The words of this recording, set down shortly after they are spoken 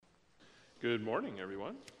Good morning,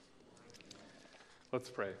 everyone. Let's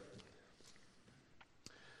pray.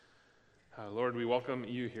 Lord, we welcome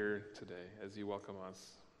you here today as you welcome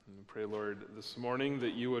us. And we pray, Lord, this morning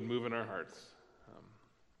that you would move in our hearts.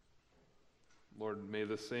 Lord, may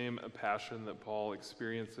the same passion that Paul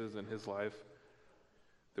experiences in his life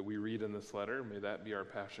that we read in this letter, may that be our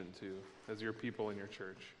passion too, as your people in your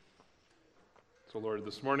church. So, Lord,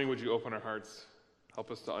 this morning would you open our hearts, help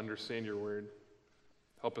us to understand your word,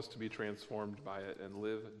 help us to be transformed by it and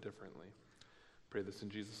live differently. Pray this in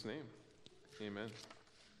Jesus' name. Amen.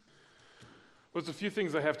 Well, there's a few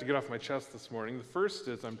things I have to get off my chest this morning. The first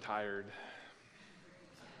is I'm tired.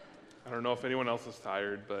 I don't know if anyone else is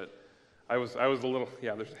tired, but I was a little,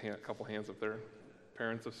 there's a couple hands up there.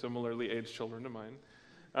 Parents of similarly aged children to mine.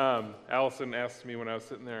 Allison asked me when I was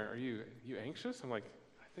sitting there, are you anxious? I'm like,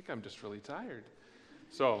 I think I'm just really tired.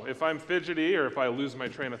 So if I'm fidgety or if I lose my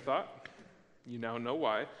train of thought, you now know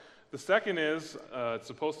why. The second is it's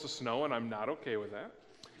supposed to snow, and I'm not okay with that.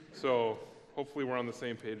 So hopefully we're on the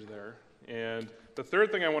same page there. And the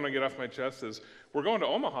third thing I want to get off my chest is we're going to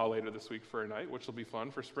Omaha later this week for a night, which will be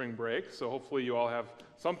fun for spring break. So hopefully you all have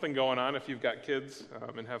something going on if you've got kids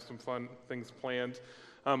and have some fun things planned.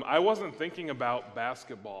 I wasn't thinking about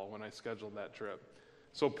basketball when I scheduled that trip.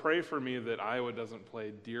 So pray for me that Iowa doesn't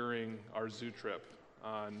play during our zoo trip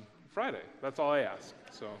on Friday. That's all I ask.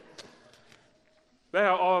 So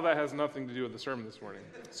all of that has nothing to do with the sermon this morning.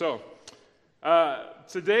 So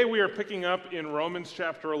today we are picking up in Romans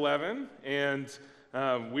chapter 11, and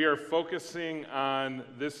we are focusing on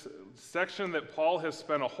this section that Paul has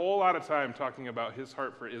spent a whole lot of time talking about his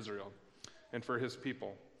heart for Israel and for his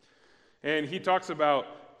people. And he talks about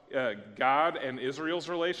God and Israel's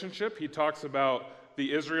relationship. He talks about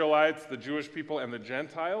the Israelites, the Jewish people, and the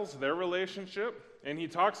Gentiles, their relationship. And he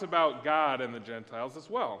talks about God and the Gentiles as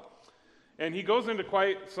well. And he goes into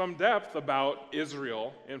quite some depth about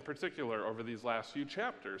Israel in particular over these last few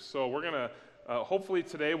chapters. So we're going to, hopefully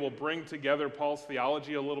today we'll bring together Paul's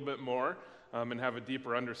theology a little bit more and have a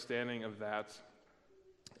deeper understanding of that.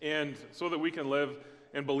 And so that we can live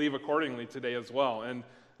and believe accordingly today as well. And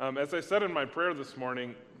as I said in my prayer this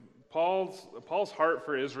morning, Paul's heart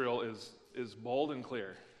for Israel is bold and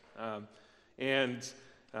clear. I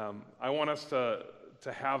want us to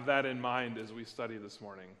have that in mind as we study this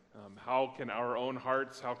morning. How can our own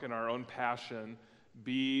hearts, how can our own passion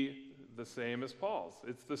be the same as Paul's?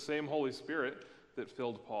 It's the same Holy Spirit that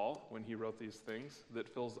filled Paul when he wrote these things that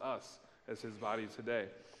fills us as his body today.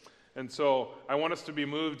 And so I want us to be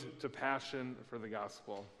moved to passion for the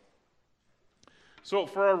gospel. So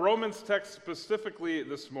for our Romans text specifically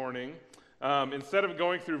this morning, instead of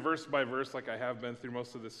going through verse by verse like I have been through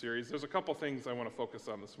most of this series, there's a couple things I want to focus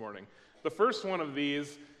on this morning. The first one of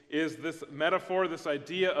these is this metaphor, this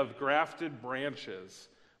idea of grafted branches.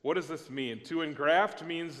 What does this mean? To engraft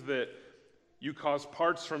means that you cause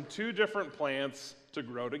parts from two different plants to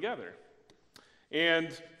grow together.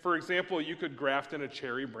 And for example, you could graft in a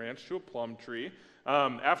cherry branch to a plum tree.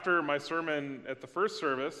 After my sermon at the first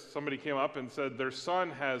service, somebody came up and said their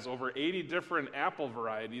son has over 80 different apple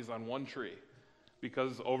varieties on one tree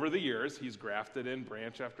because over the years he's grafted in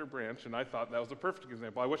branch after branch, and I thought that was a perfect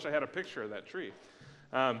example. I wish I had a picture of that tree.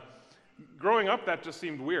 Growing up, that just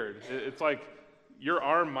seemed weird. It's like your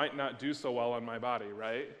arm might not do so well on my body,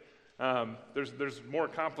 right? There's more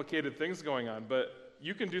complicated things going on, but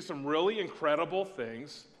you can do some really incredible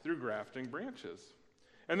things through grafting branches.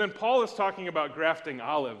 And then Paul is talking about grafting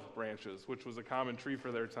olive branches, which was a common tree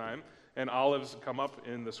for their time, and olives come up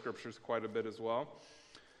in the scriptures quite a bit as well.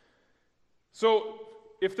 So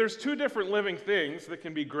if there's two different living things that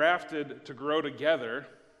can be grafted to grow together,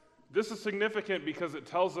 this is significant because it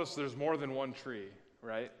tells us there's more than one tree,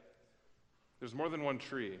 right? There's more than one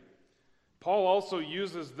tree. Paul also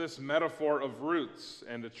uses this metaphor of roots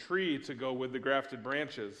and a tree to go with the grafted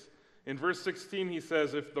branches. In verse 16, he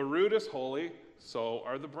says, if the root is holy, so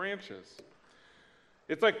are the branches.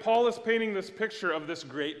 It's like Paul is painting this picture of this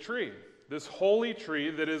great tree, this holy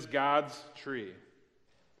tree that is God's tree.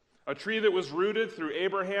 A tree that was rooted through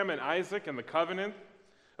Abraham and Isaac and the covenant,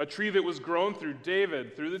 a tree that was grown through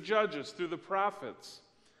David, through the judges, through the prophets.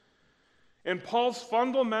 And Paul's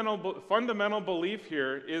fundamental belief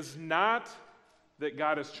here is not that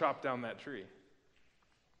God has chopped down that tree.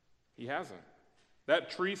 He hasn't.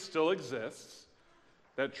 That tree still exists.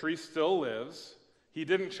 That tree still lives. He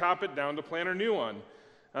didn't chop it down to plant a new one.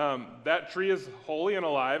 That tree is holy and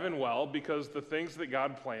alive and well because the things that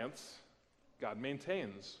God plants, God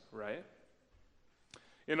maintains, right?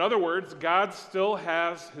 In other words, God still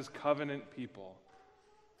has his covenant people.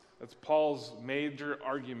 That's Paul's major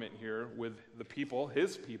argument here with the people,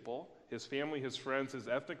 his his family, his friends, his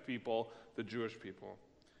ethnic people, the Jewish people.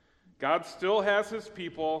 God still has his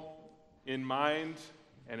people in mind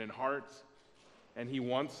and in heart, and he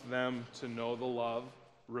wants them to know the love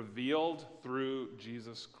revealed through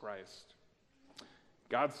Jesus Christ.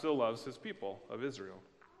 God still loves his people of Israel.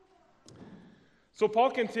 So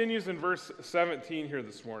Paul continues in verse 17 here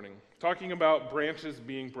this morning, talking about branches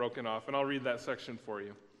being broken off, and I'll read that section for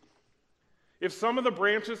you. If some of the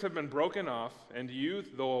branches have been broken off, and you,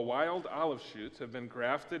 though a wild olive shoot, have been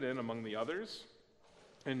grafted in among the others,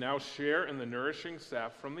 and now share in the nourishing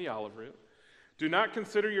sap from the olive root, do not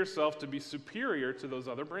consider yourself to be superior to those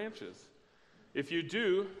other branches. If you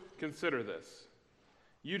do, consider this.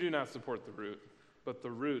 You do not support the root, but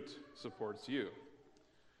the root supports you.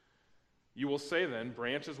 You will say then,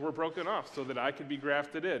 branches were broken off so that I could be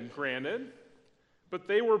grafted in. Granted, but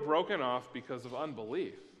they were broken off because of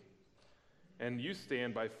unbelief, and you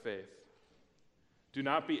stand by faith. Do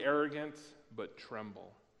not be arrogant, but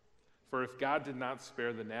tremble. For if God did not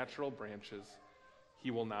spare the natural branches,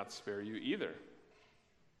 he will not spare you either.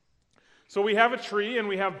 So we have a tree and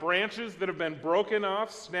we have branches that have been broken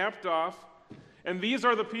off, snapped off, and these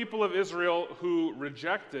are the people of Israel who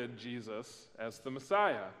rejected Jesus as the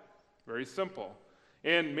Messiah. Very simple.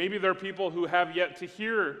 And maybe there are people who have yet to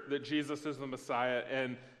hear that Jesus is the Messiah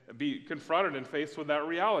and be confronted and faced with that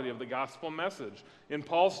reality of the gospel message. In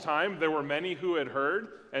Paul's time, there were many who had heard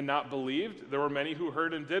and not believed. There were many who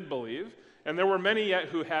heard and did believe. And there were many yet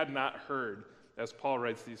who had not heard, as Paul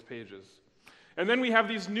writes these pages. And then we have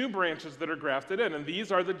these new branches that are grafted in, and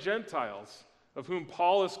these are the Gentiles, of whom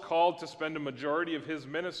Paul is called to spend a majority of his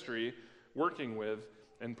ministry working with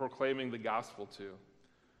and proclaiming the gospel to.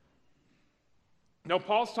 Now,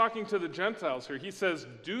 Paul's talking to the Gentiles here. He says,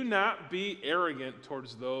 do not be arrogant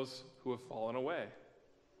towards those who have fallen away.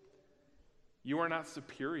 You are not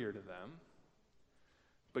superior to them,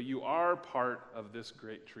 but you are part of this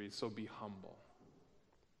great tree, so be humble.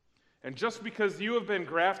 And just because you have been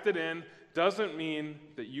grafted in doesn't mean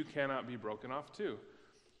that you cannot be broken off too.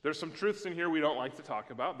 There's some truths in here we don't like to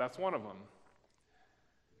talk about. That's one of them.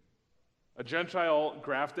 A Gentile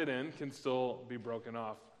grafted in can still be broken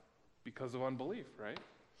off because of unbelief, right?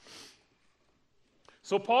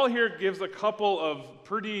 So Paul here gives a couple of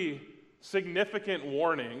pretty significant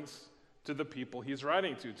warnings to the people he's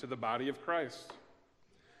writing to the body of Christ.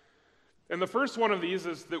 And the first one of these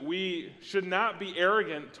is that we should not be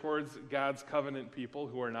arrogant towards God's covenant people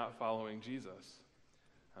who are not following Jesus.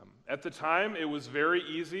 At the time, it was very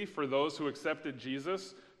easy for those who accepted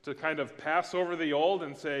Jesus to kind of pass over the old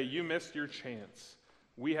and say, you missed your chance.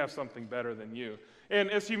 We have something better than you. And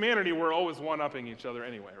as humanity, we're always one-upping each other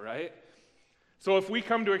anyway, right? So if we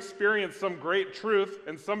come to experience some great truth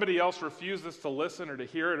and somebody else refuses to listen or to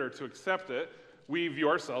hear it or to accept it, we view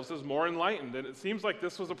ourselves as more enlightened. And it seems like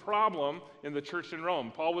this was a problem in the church in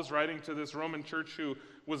Rome. Paul was writing to this Roman church who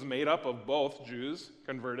was made up of both Jews,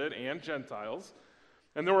 converted, and Gentiles.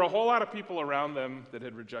 And there were a whole lot of people around them that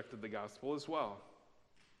had rejected the gospel as well.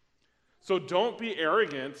 So don't be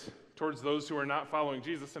arrogant towards those who are not following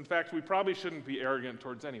Jesus. In fact, we probably shouldn't be arrogant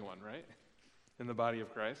towards anyone, right? In the body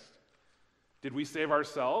of Christ. Did we save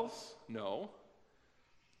ourselves? No.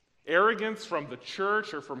 Arrogance from the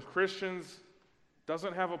church or from Christians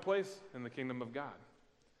doesn't have a place in the kingdom of God.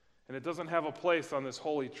 And it doesn't have a place on this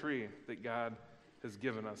holy tree that God has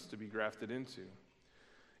given us to be grafted into.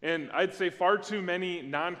 And I'd say far too many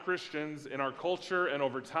non-Christians in our culture and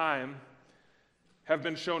over time have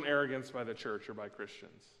been shown arrogance by the church or by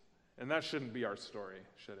Christians. And that shouldn't be our story,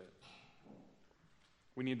 should it?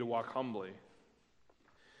 We need to walk humbly.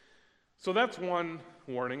 So that's one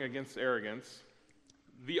warning against arrogance.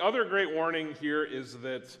 The other great warning here is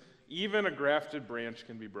that even a grafted branch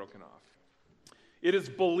can be broken off. It is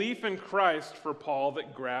belief in Christ for Paul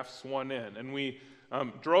that grafts one in. And we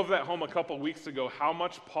drove that home a couple weeks ago, how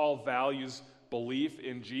much Paul values belief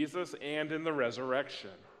in Jesus and in the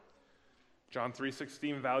resurrection. John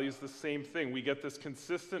 3:16 values the same thing. We get this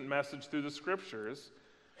consistent message through the scriptures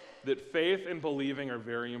that faith and believing are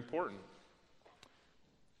very important.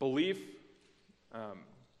 Belief,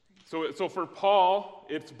 so for Paul,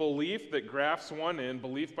 it's belief that grafts one in,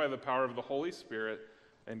 belief by the power of the Holy Spirit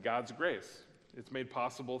and God's grace. It's made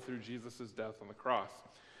possible through Jesus' death on the cross.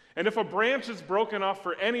 And if a branch is broken off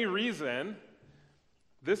for any reason,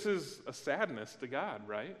 this is a sadness to God,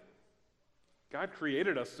 right? God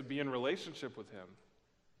created us to be in relationship with him.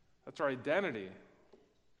 That's our identity.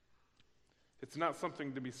 It's not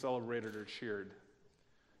something to be celebrated or cheered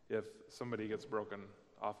if somebody gets broken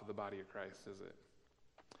off of the body of Christ, is it?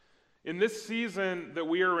 In this season that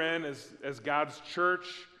we are in as God's church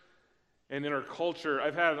and in our culture,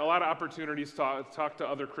 I've had a lot of opportunities to talk to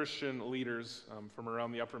other Christian leaders from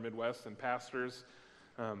around the upper Midwest and pastors.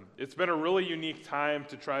 It's been a really unique time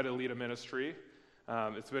to try to lead a ministry.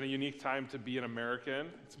 It's been a unique time to be an American.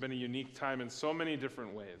 It's been a unique time in so many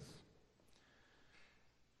different ways.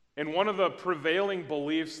 And one of the prevailing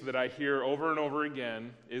beliefs that I hear over and over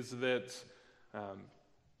again is that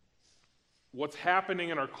what's happening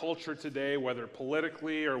in our culture today, whether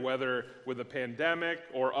politically or whether with a pandemic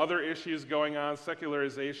or other issues going on,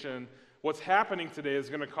 secularization, what's happening today is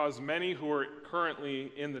going to cause many who are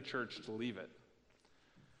currently in the church to leave it.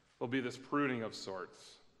 There'll be this pruning of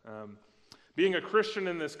sorts. Being a Christian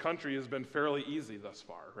in this country has been fairly easy thus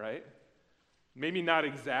far, right? Maybe not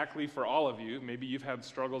exactly for all of you. Maybe you've had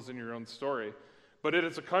struggles in your own story. But it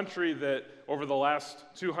is a country that over the last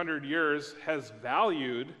 200 years has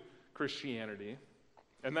valued Christianity,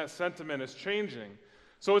 and that sentiment is changing.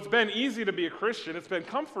 So it's been easy to be a Christian. It's been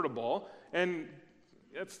comfortable, and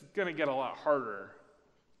it's going to get a lot harder.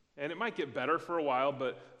 And it might get better for a while,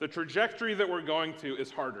 but the trajectory that we're going to is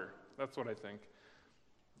harder. That's what I think.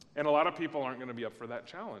 And a lot of people aren't going to be up for that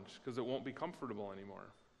challenge because it won't be comfortable anymore.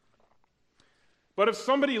 But if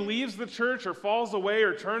somebody leaves the church or falls away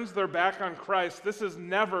or turns their back on Christ, this is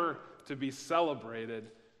never to be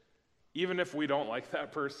celebrated, even if we don't like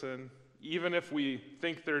that person, even if we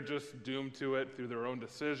think they're just doomed to it through their own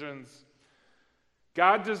decisions.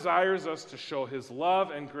 God desires us to show his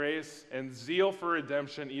love and grace and zeal for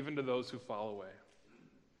redemption even to those who fall away.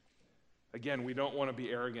 Again, we don't want to be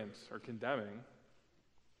arrogant or condemning.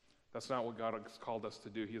 That's not what God has called us to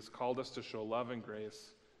do. He has called us to show love and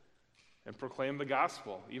grace and proclaim the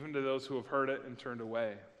gospel, even to those who have heard it and turned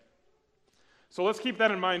away. So let's keep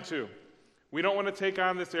that in mind too. We don't want to take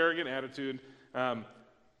on this arrogant attitude,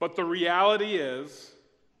 but the reality is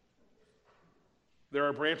there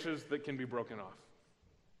are branches that can be broken off.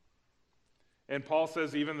 And Paul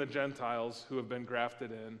says even the Gentiles who have been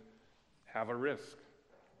grafted in have a risk.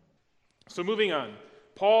 So moving on,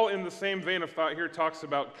 Paul, in the same vein of thought here, talks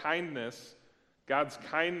about kindness, God's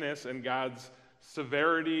kindness and God's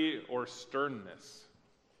severity or sternness.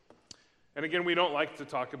 And again, we don't like to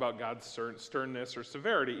talk about God's sternness or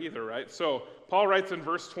severity either, right? So Paul writes in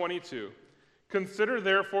verse 22, "Consider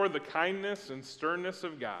therefore the kindness and sternness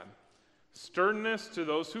of God, sternness to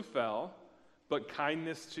those who fell, but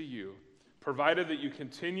kindness to you, provided that you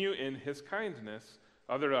continue in his kindness,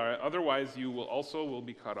 otherwise you will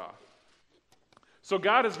be cut off." So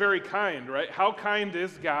God is very kind, right? How kind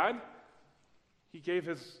is God? He gave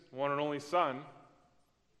his one and only Son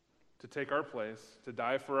to take our place, to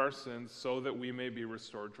die for our sins, so that we may be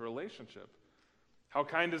restored to relationship. How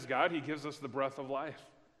kind is God? He gives us the breath of life.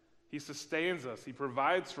 He sustains us. He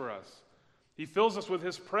provides for us. He fills us with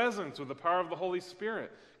his presence, with the power of the Holy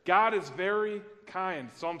Spirit. God is very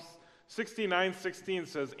kind. Psalm 69:16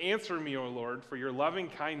 says, "Answer me, O Lord, for your loving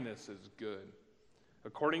kindness is good.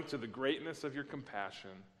 According to the greatness of your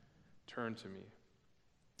compassion, turn to me."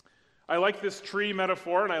 I like this tree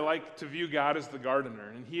metaphor, and I like to view God as the gardener.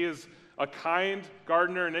 And he is a kind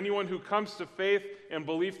gardener, and anyone who comes to faith and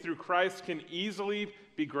belief through Christ can easily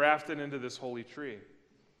be grafted into this holy tree.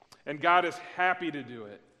 And God is happy to do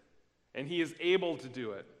it, and he is able to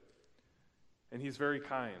do it, and he's very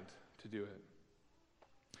kind to do it.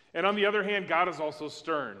 And on the other hand, God is also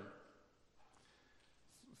stern.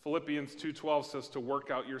 Philippians 2:12 says to work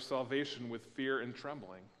out your salvation with fear and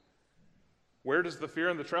trembling. Where does the fear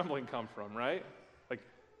and the trembling come from, right? Like,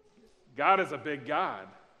 God is a big God.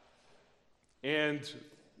 And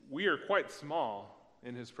we are quite small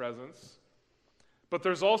in his presence. But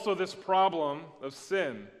there's also this problem of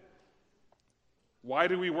sin. Why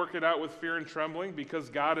do we work it out with fear and trembling?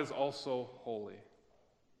 Because God is also holy.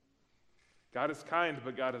 God is kind,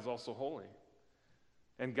 but God is also holy.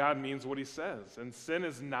 And God means what he says. And sin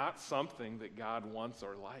is not something that God wants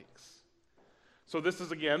or likes. So this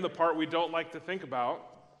is, again, the part we don't like to think about,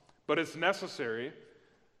 but it's necessary.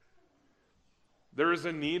 There is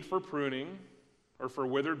a need for pruning or for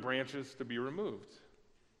withered branches to be removed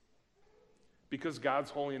because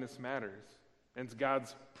God's holiness matters and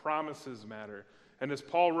God's promises matter. And as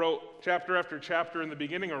Paul wrote chapter after chapter in the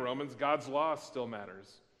beginning of Romans, God's law still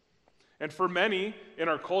matters. And for many in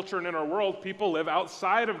our culture and in our world, people live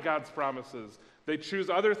outside of God's promises. They choose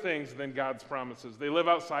other things than God's promises. They live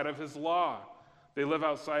outside of his law. They live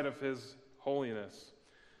outside of his holiness.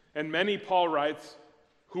 And many, Paul writes,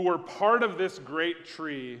 who were part of this great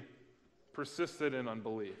tree persisted in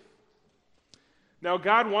unbelief. Now,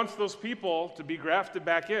 God wants those people to be grafted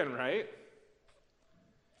back in, right?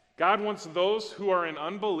 God wants those who are in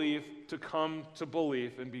unbelief to come to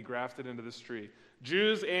belief and be grafted into this tree.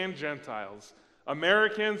 Jews and Gentiles.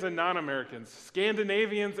 Americans and non-Americans,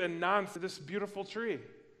 Scandinavians and this beautiful tree.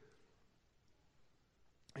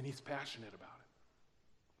 And he's passionate about it.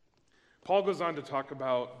 Paul goes on to talk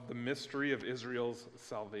about the mystery of Israel's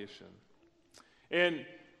salvation. And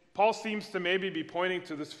Paul seems to maybe be pointing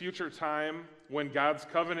to this future time when God's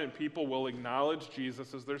covenant people will acknowledge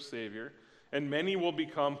Jesus as their Savior, and many will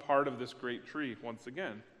become part of this great tree once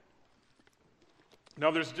again.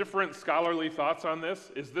 Now, there's different scholarly thoughts on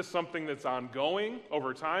this. Is this something that's ongoing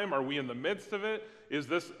over time? Are we in the midst of it? Is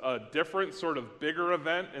this a different sort of bigger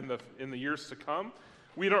event in the years to come?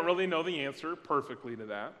 We don't really know the answer perfectly to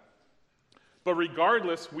that. But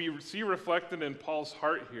regardless, we see reflected in Paul's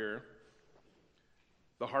heart here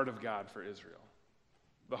the heart of God for Israel,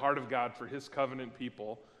 the heart of God for his covenant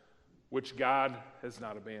people, which God has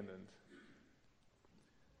not abandoned.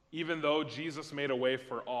 Even though Jesus made a way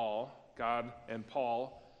for all, God and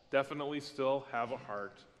Paul definitely still have a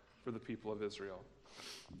heart for the people of Israel.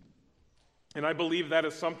 And I believe that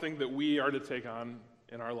is something that we are to take on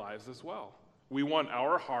in our lives as well. We want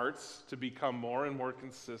our hearts to become more and more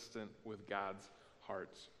consistent with God's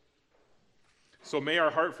hearts. So may our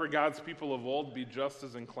heart for God's people of old be just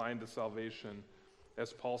as inclined to salvation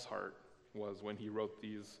as Paul's heart was when he wrote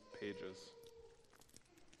these pages.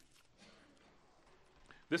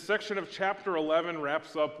 This section of chapter 11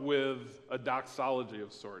 wraps up with a doxology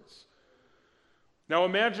of sorts. Now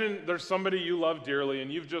imagine there's somebody you love dearly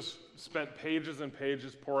and you've just spent pages and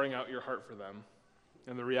pages pouring out your heart for them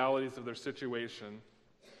and the realities of their situation.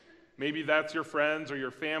 Maybe that's your friends or your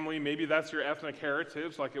family. Maybe that's your ethnic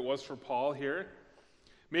heritage like it was for Paul here.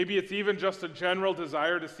 Maybe it's even just a general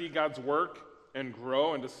desire to see God's work and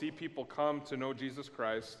grow and to see people come to know Jesus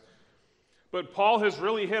Christ. But Paul has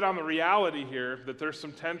really hit on the reality here that there's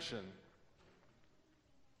some tension.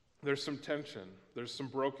 There's some tension. There's some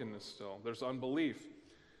brokenness still. There's unbelief.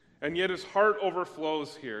 And yet his heart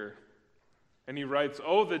overflows here. And he writes,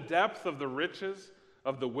 "Oh, the depth of the riches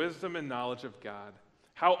of the wisdom and knowledge of God.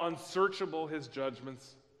 How unsearchable his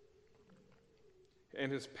judgments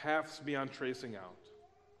and his paths beyond tracing out.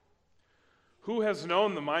 Who has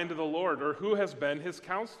known the mind of the Lord, or who has been his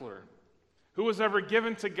counselor? Who has ever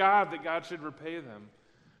given to God that God should repay them?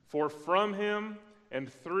 For from him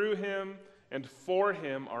and through him and for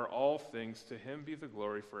him are all things. To him be the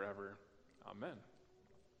glory forever. Amen."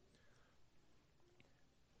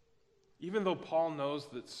 Even though Paul knows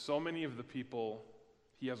that so many of the people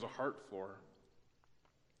he has a heart for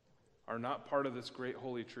are not part of this great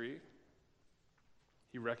holy tree,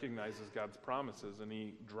 he recognizes God's promises and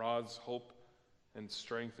he draws hope and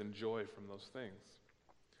strength and joy from those things.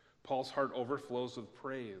 Paul's heart overflows with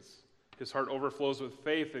praise. His heart overflows with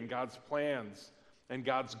faith in God's plans and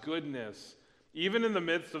God's goodness, even in the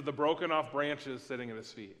midst of the broken off branches sitting at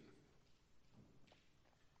his feet.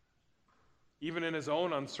 Even in his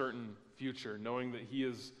own uncertain future, knowing that he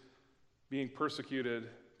is being persecuted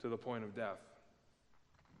to the point of death.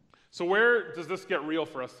 So where does this get real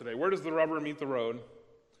for us today? Where does the rubber meet the road?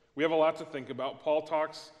 We have a lot to think about. Paul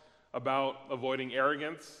talks about avoiding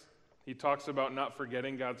arrogance. He talks about not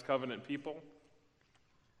forgetting God's covenant people.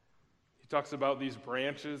 He talks about these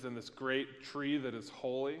branches and this great tree that is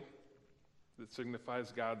holy, that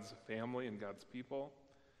signifies God's family and God's people.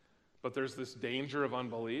 But there's this danger of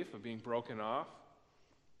unbelief, of being broken off.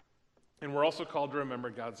 And we're also called to remember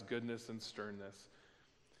God's goodness and sternness.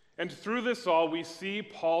 And through this all, we see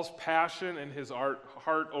Paul's passion and his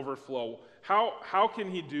heart overflow. How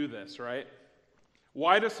can he do this, right?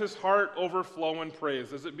 Why does his heart overflow in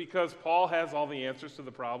praise? Is it because Paul has all the answers to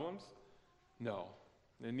the problems? No,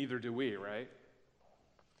 and neither do we, right?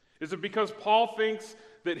 Is it because Paul thinks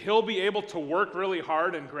that he'll be able to work really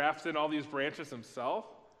hard and graft in all these branches himself?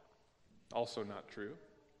 Also not true.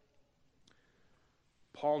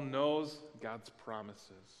 Paul knows God's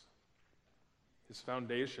promises. His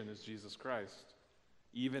foundation is Jesus Christ,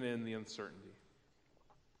 even in the uncertainty.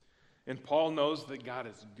 And Paul knows that God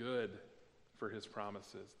is good for his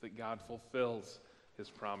promises, that God fulfills his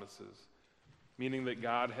promises, meaning that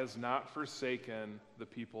God has not forsaken the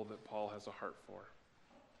people that Paul has a heart for.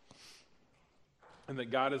 And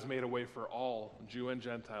that God has made a way for all, Jew and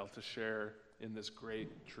Gentile, to share in this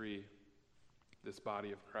great tree, this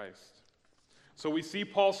body of Christ. So we see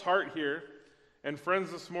Paul's heart here. And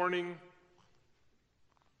friends, this morning,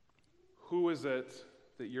 who is it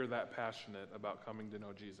that you're that passionate about coming to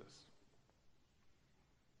know Jesus?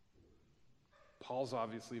 Paul's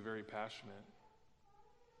obviously very passionate.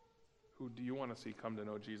 Who do you want to see come to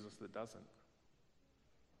know Jesus that doesn't?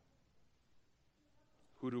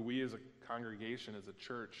 Who do we as a congregation, as a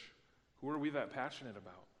church, who are we that passionate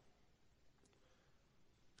about?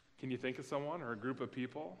 Can you think of someone or a group of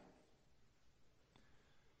people?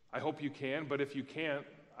 I hope you can, but if you can't,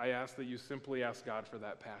 I ask that you simply ask God for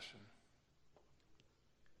that passion.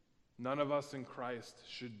 None of us in Christ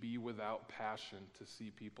should be without passion to see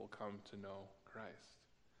people come to know Christ.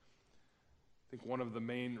 I think one of the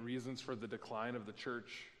main reasons for the decline of the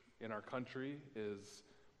church in our country is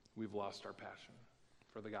we've lost our passion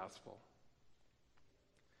for the gospel.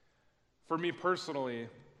 For me personally,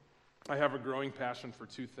 I have a growing passion for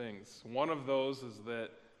two things. One of those is that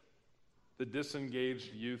the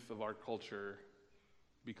disengaged youth of our culture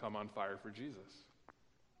become on fire for Jesus.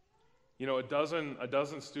 You know, a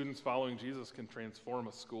dozen students following Jesus can transform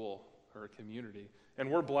a school or a community. And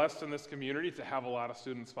we're blessed in this community to have a lot of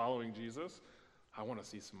students following Jesus. I want to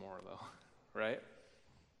see some more, though, right?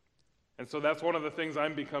 And so that's one of the things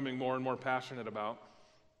I'm becoming more and more passionate about.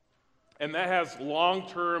 And that has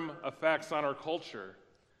long-term effects on our culture.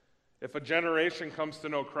 If a generation comes to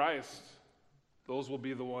know Christ, those will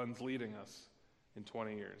be the ones leading us in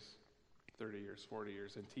 20 years, 30 years, 40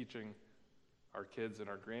 years, and teaching our kids and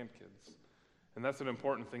our grandkids. And that's an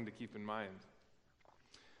important thing to keep in mind.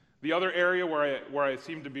 The other area where I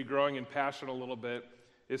seem to be growing in passion a little bit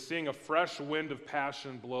is seeing a fresh wind of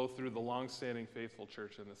passion blow through the long-standing faithful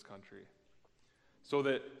church in this country, so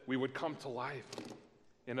that we would come to life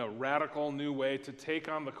in a radical new way to take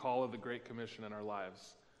on the call of the Great Commission in our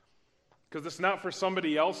lives. Because it's not for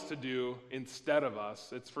somebody else to do instead of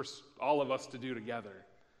us, it's for all of us to do together.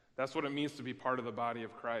 That's what it means to be part of the body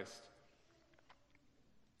of Christ.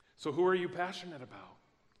 So who are you passionate about?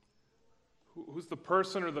 Who's the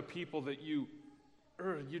person or the people that you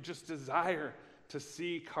just desire to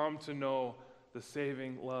see come to know the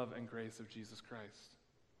saving love and grace of Jesus Christ?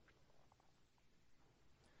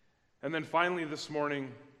 And then finally this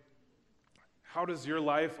morning, how does your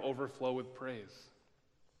life overflow with praise?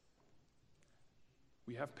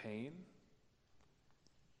 We have pain.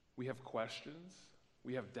 We have questions.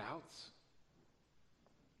 We have doubts.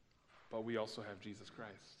 But we also have Jesus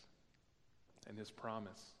Christ and his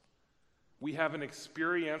promise. We have an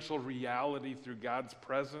experiential reality through God's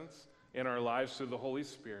presence in our lives through the Holy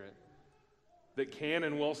Spirit that can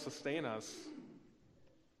and will sustain us,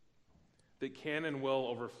 that can and will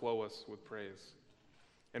overflow us with praise.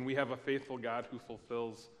 And we have a faithful God who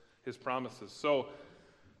fulfills his promises. So,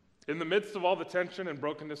 in the midst of all the tension and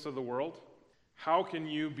brokenness of the world, how can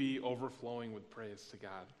you be overflowing with praise to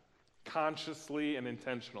God? Consciously and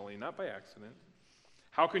intentionally, not by accident.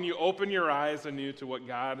 How can you open your eyes anew to what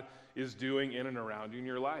God is doing in and around you in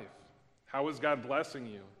your life? How is God blessing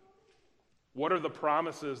you? What are the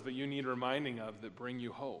promises that you need reminding of that bring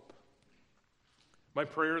you hope? My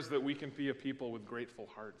prayer is that we can be a people with grateful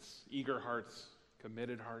hearts, eager hearts,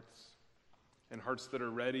 committed hearts, and hearts that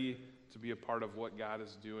are ready to be a part of what God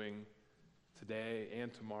is doing today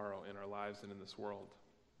and tomorrow in our lives and in this world.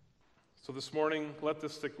 So this morning, let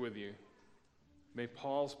this stick with you. May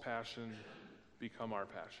Paul's passion become our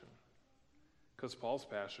passion. Because Paul's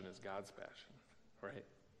passion is God's passion, right?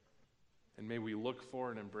 And may we look for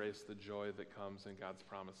and embrace the joy that comes in God's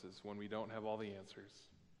promises when we don't have all the answers,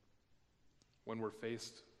 when we're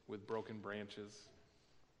faced with broken branches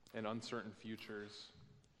and uncertain futures.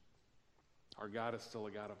 Our God is still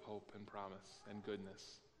a God of hope and promise and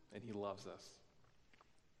goodness, and he loves us.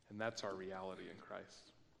 And that's our reality in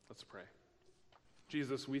Christ. Let's pray.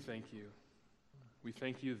 Jesus, we thank you. We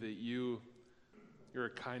thank you that you're a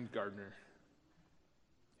kind gardener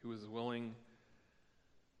who is willing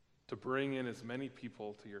to bring in as many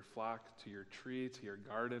people to your flock, to your tree, to your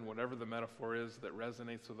garden, whatever the metaphor is that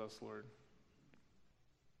resonates with us, Lord.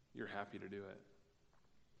 You're happy to do it.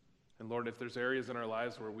 And Lord, if there's areas in our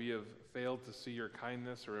lives where we have failed to see your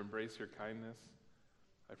kindness or embrace your kindness,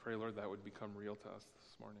 I pray, Lord, that would become real to us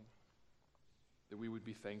this morning. That we would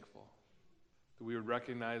be thankful. That we would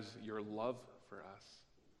recognize your love for us.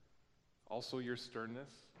 Also your sternness,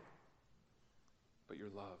 but your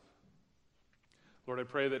love. Lord, I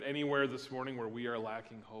pray that anywhere this morning where we are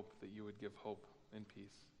lacking hope, that you would give hope and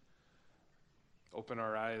peace. Open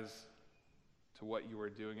our eyes to what you are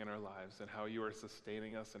doing in our lives and how you are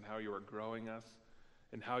sustaining us and how you are growing us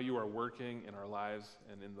and how you are working in our lives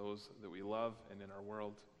and in those that we love and in our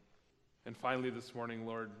world. And finally this morning,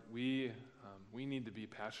 Lord, we need to be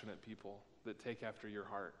passionate people that take after your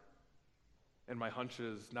heart. And my hunch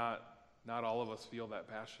is not all of us feel that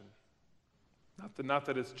passion. Not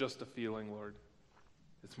that it's just a feeling, Lord.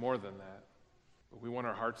 It's more than that. But we want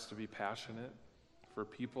our hearts to be passionate for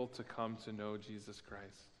people to come to know Jesus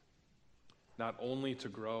Christ. Not only to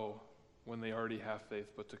grow when they already have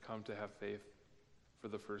faith, but to come to have faith for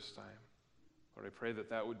the first time. Lord, I pray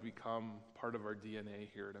that would become part of our DNA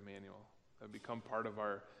here at Emmanuel. That would become part of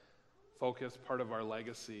our focus, part of our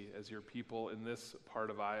legacy as your people in this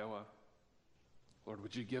part of Iowa. Lord,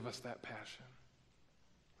 would you give us that passion?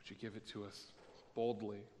 Would you give it to us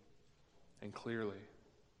boldly and clearly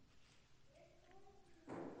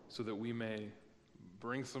so that we may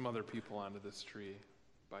bring some other people onto this tree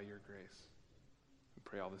by your grace? We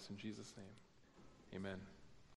pray all this in Jesus' name. Amen.